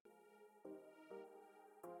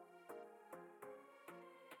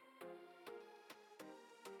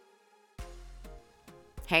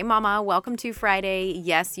Hey, Mama, welcome to Friday.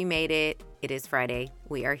 Yes, you made it. It is Friday.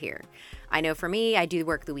 We are here. I know for me, I do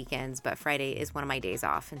work the weekends, but Friday is one of my days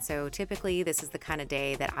off. And so typically, this is the kind of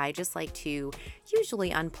day that I just like to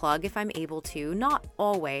usually unplug if I'm able to. Not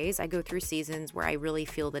always. I go through seasons where I really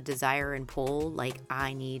feel the desire and pull, like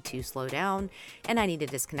I need to slow down and I need to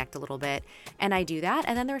disconnect a little bit. And I do that.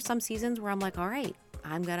 And then there are some seasons where I'm like, all right,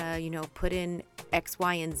 I'm going to, put in X,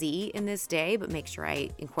 Y, and Z in this day, but make sure I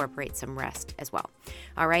incorporate some rest as well.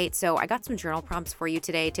 All right. So I got some journal prompts for you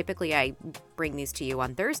today. Typically, I bring these to you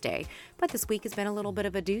on Thursday, but this week has been a little bit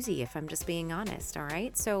of a doozy, if I'm just being honest. All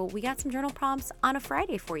right. So we got some journal prompts on a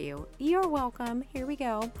Friday for you. You're welcome. Here we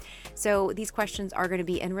go. So these questions are going to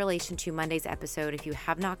be in relation to Monday's episode. If you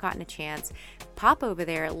have not gotten a chance, pop over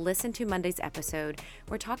there, listen to Monday's episode.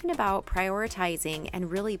 We're talking about prioritizing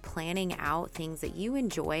and really planning out things that you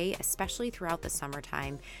enjoy, especially throughout the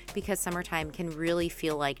summertime, because summertime can really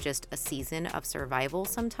feel like just a season of survival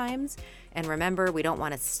sometimes. And remember, we don't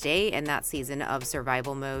want to stay in that season of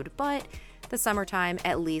survival mode, but the summertime,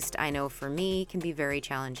 at least I know for me, can be very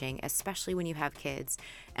challenging, especially when you have kids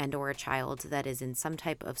and or a child that is in some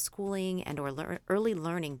type of schooling and or early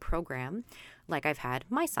learning program like I've had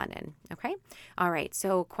my son in. Okay. All right.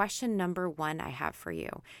 So question number 1 I have for you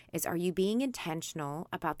is, are you being intentional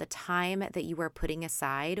about the time that you are putting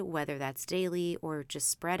aside, whether that's daily or just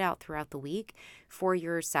spread out throughout the week, for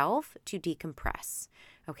yourself to decompress?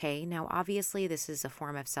 Okay, now obviously this is a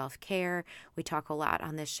form of self-care. We talk a lot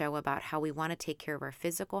on this show about how we want to take care of our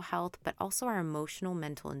physical health, but also our emotional,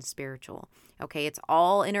 mental, and spiritual. Okay, it's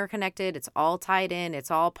all interconnected, it's all tied in,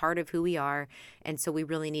 it's all part of who we are. And so we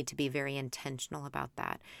really need to be very intentional about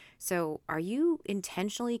that. So are you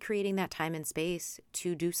intentionally creating that time and space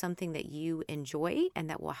to do something that you enjoy and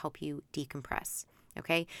that will help you decompress?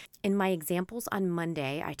 Okay. In my examples on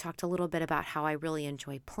Monday, I talked a little bit about how I really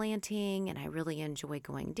enjoy planting and I really enjoy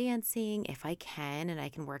going dancing if I can, and I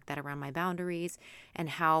can work that around my boundaries, and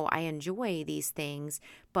how I enjoy these things.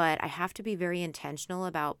 But I have to be very intentional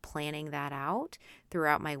about planning that out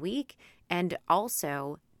throughout my week and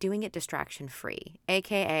also doing it distraction free,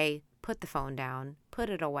 AKA put the phone down, put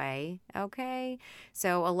it away, okay?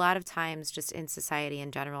 So a lot of times just in society in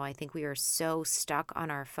general, I think we are so stuck on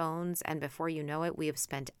our phones, and before you know it, we have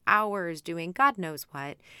spent hours doing God knows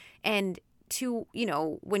what. And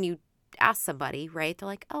when you ask somebody, right, they're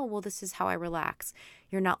like, oh, well, this is how I relax.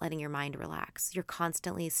 You're not letting your mind relax. You're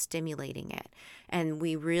constantly stimulating it. And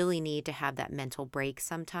we really need to have that mental break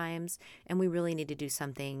sometimes. And we really need to do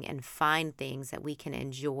something and find things that we can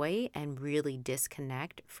enjoy and really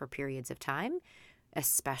disconnect for periods of time,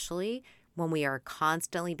 especially when we are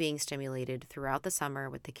constantly being stimulated throughout the summer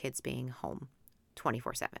with the kids being home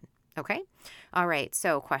 24/7. Okay? All right.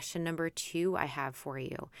 So question number 2 I have for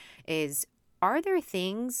you is, are there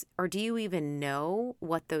things, or do you even know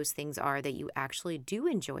what those things are that you actually do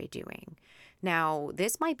enjoy doing? Now,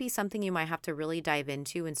 this might be something you might have to really dive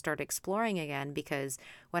into and start exploring again, because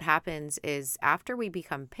what happens is after we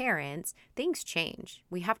become parents, things change.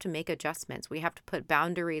 We have to make adjustments. We have to put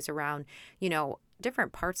boundaries around,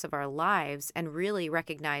 different parts of our lives and really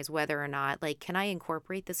recognize whether or not, can I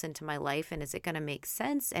incorporate this into my life, and is it going to make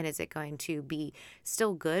sense, and is it going to be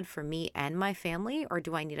still good for me and my family, or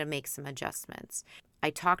do I need to make some adjustments?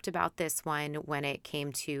 I talked about this one when it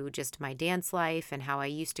came to just my dance life and how I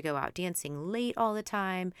used to go out dancing late all the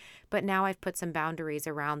time, but now I've put some boundaries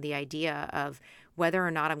around the idea of whether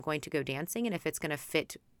or not I'm going to go dancing and if it's going to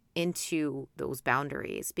fit into those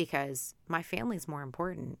boundaries, because my family's more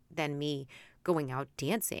important than me going out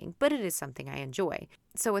dancing, but it is something I enjoy.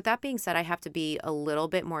 So with that being said, I have to be a little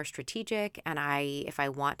bit more strategic, and if I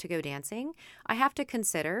want to go dancing, I have to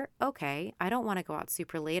consider, okay, I don't want to go out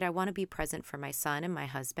super late. I want to be present for my son and my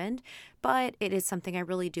husband, but it is something I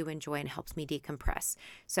really do enjoy and helps me decompress.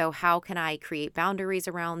 So how can I create boundaries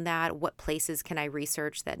around that? What places can I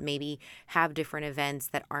research that maybe have different events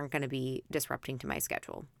that aren't going to be disrupting to my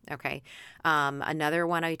schedule? Okay. Another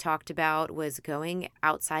one I talked about was going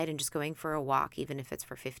outside and just going for a walk, even if it's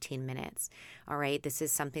for 15 minutes. All right. This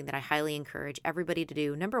is something that I highly encourage everybody to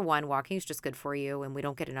do. Number 1, walking is just good for you, and we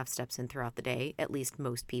don't get enough steps in throughout the day, at least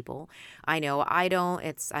most people. I know I don't.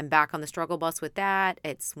 I'm back on the struggle bus with that.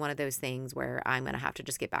 It's one of those things where I'm going to have to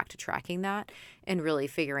just get back to tracking that and really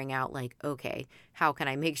figuring out, okay, how can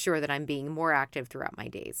I make sure that I'm being more active throughout my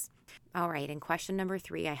days? All right, and question number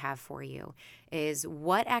 3 I have for you is,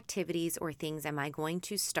 what activities or things am I going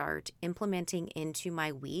to start implementing into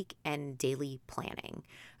my week and daily planning?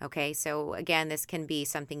 Okay, so again, this can be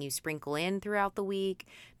something you sprinkle in throughout the week.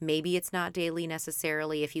 Maybe it's not daily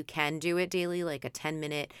necessarily. If you can do it daily, like a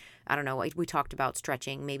 10-minute I don't know, we talked about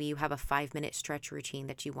stretching. Maybe you have a 5-minute stretch routine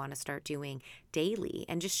that you want to start doing daily,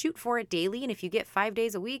 and just shoot for it daily. And if you get 5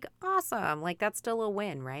 days a week, awesome. Like, that's still a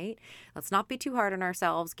win, right? Let's not be too hard on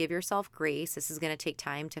ourselves. Give yourself grace. This is going to take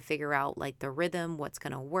time to figure out like the rhythm, what's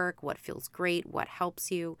going to work, what feels great, what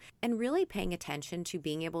helps you, and really paying attention to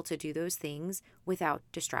being able to do those things without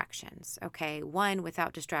distractions. Okay. 1,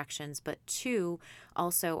 without distractions, but 2,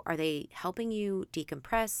 also, are they helping you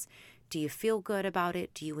decompress? Do you feel good about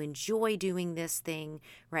it? Do you enjoy doing this thing,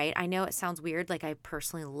 right? I know it sounds weird. Like, I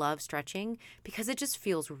personally love stretching because it just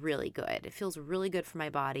feels really good. It feels really good for my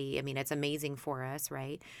body. I mean, it's amazing for us,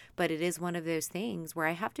 right? But it is one of those things where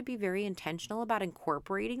I have to be very intentional about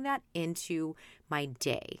incorporating that into my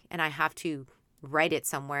day. And I have to write it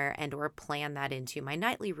somewhere and or plan that into my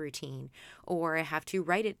nightly routine, or I have to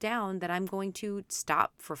write it down that I'm going to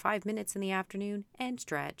stop for 5 minutes in the afternoon and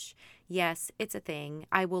stretch. Yes, it's a thing.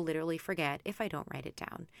 I will literally forget if I don't write it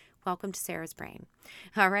down. Welcome to Sarah's brain.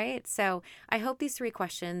 All right. So I hope these 3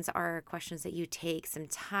 questions are questions that you take some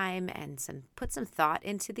time and put some thought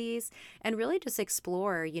into these and really just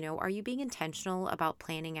explore, are you being intentional about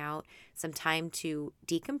planning out some time to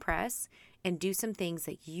decompress and do some things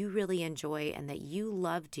that you really enjoy and that you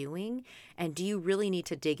love doing? And do you really need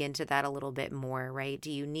to dig into that a little bit more, right? Do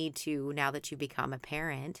you need to, now that you become a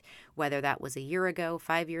parent, whether that was a year ago,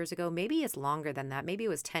 5 years ago, maybe it's longer than that, maybe it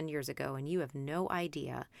was 10 years ago, and you have no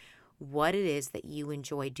idea what it is that you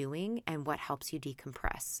enjoy doing and what helps you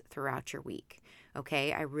decompress throughout your week.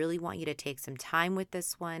 Okay, I really want you to take some time with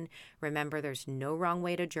this one. Remember, there's no wrong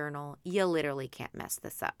way to journal. You literally can't mess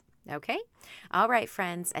this up. Okay? All right,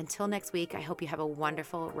 friends. Until next week, I hope you have a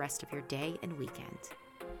wonderful rest of your day and weekend.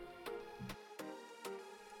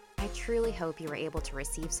 I truly hope you were able to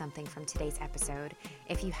receive something from today's episode.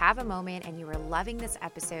 If you have a moment and you are loving this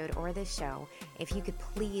episode or this show, if you could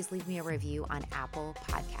please leave me a review on Apple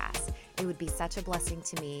Podcasts. It would be such a blessing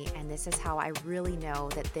to me, and this is how I really know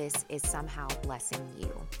that this is somehow blessing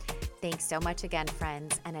you. Thanks so much again,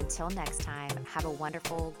 friends, and until next time, have a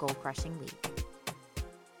wonderful goal-crushing week.